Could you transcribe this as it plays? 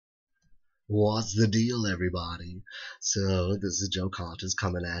What's the deal, everybody? So, this is Joe Conscious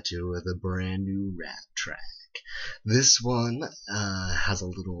coming at you with a brand new rap track. This one has a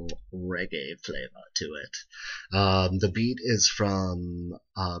little reggae flavor to it. The beat is from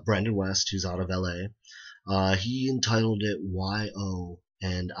Brandon West, who's out of LA. He entitled it Y.O.,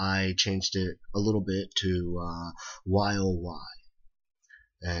 and I changed it a little bit to Y.O.Y.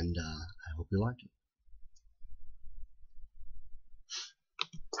 And I hope you like it.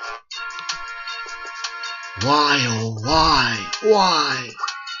 Why, oh why, why?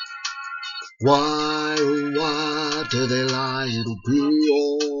 Why, oh why do they lie? It'll be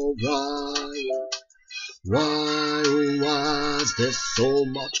alright. Why, oh why is there so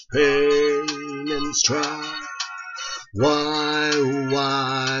much pain and strife? Why, oh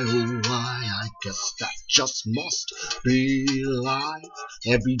why, oh why? I guess that just must be life.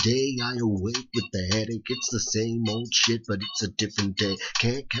 Every day I awake with the headache. It's the same old shit, but it's a different day.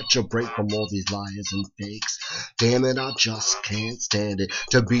 Can't catch a break from all these liars and fakes. Damn it, I just can't stand it.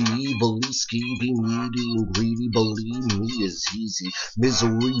 To be evilly skeevy, needy and greedy, believe me, is easy.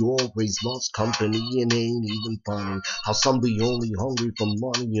 Misery always loves company and ain't even funny. How some be only hungry for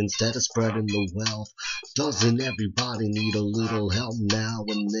money instead of spreading the wealth. Doesn't everybody need a little help now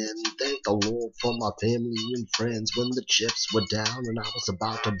and then? Thank the Lord for my family and friends. When the chips were down and I was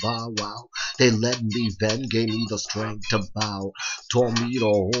about to bow out, they let me vent, gave me the strength to bow, taught me to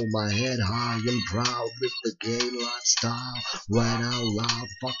hold my head high and proud, live the gay lifestyle, right out loud,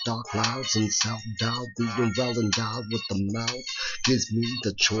 fuck dark clouds and self-doubt, being well endowed with the mouth, gives me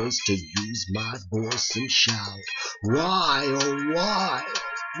the choice to use my voice and shout. Why, oh why?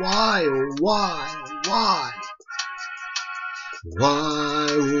 Why, oh why, why? Why,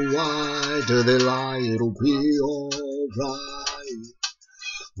 oh why do they lie? It'll be alright.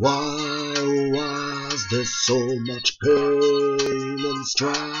 Why, oh why is there so much pain and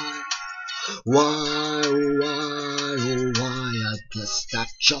strife? Why, oh why, I guess that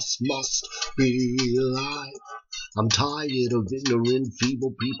just must be life. I'm tired of ignorant,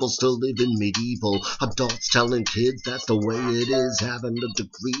 feeble people still living medieval. Adults telling kids that's the way it is. Having a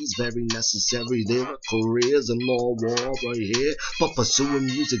degree's very necessary. There are careers and more war right here. But pursuing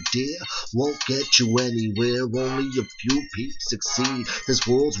music, dear, won't get you anywhere. Only a few peeps succeed. This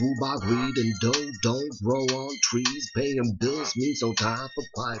world's ruled by greed and dough don't grow on trees. Paying bills means no time for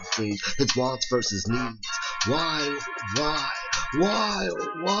pipe dreams. It's wants versus needs. Why, why, why,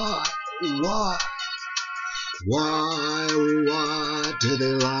 why, why? Why do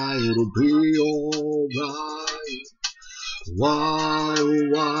they lie? It'll be alright. Why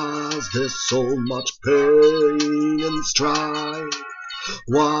is there so much pain and strife?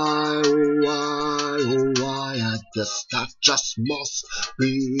 Why, I guess that just must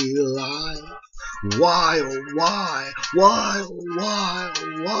be life. Why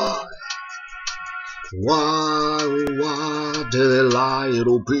do they lie?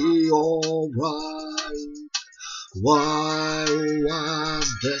 It'll be alright. Why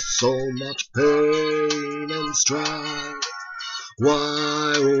is there so much pain and strife?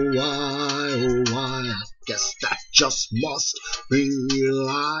 Why, I guess that just must be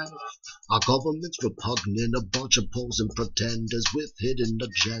life. Our government's repugnant, a bunch of posing pretenders with hidden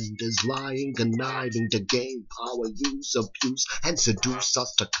agendas, lying, conniving to gain power, use, abuse, and seduce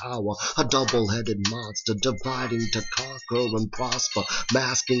us to cower. A double-headed monster, dividing to conquer and prosper,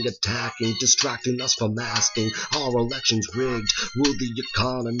 masking, attacking, distracting us from asking. Our elections rigged, will the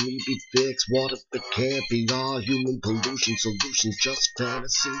economy be fixed? What if it can't be? Our human pollution solutions just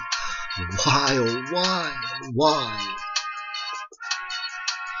fantasy? Why, oh why?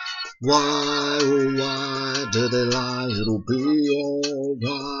 Why do they lie? It'll be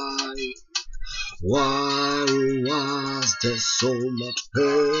alright. Why is there so much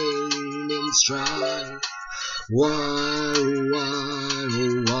pain and strife? Why,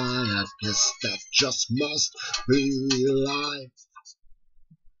 I guess that just must be life.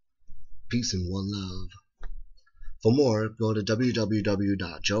 Peace and one love. For more, go to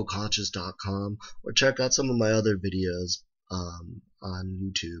www.joeconscious.com or check out some of my other videos on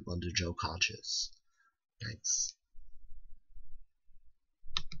YouTube under Joe Conscious. Thanks.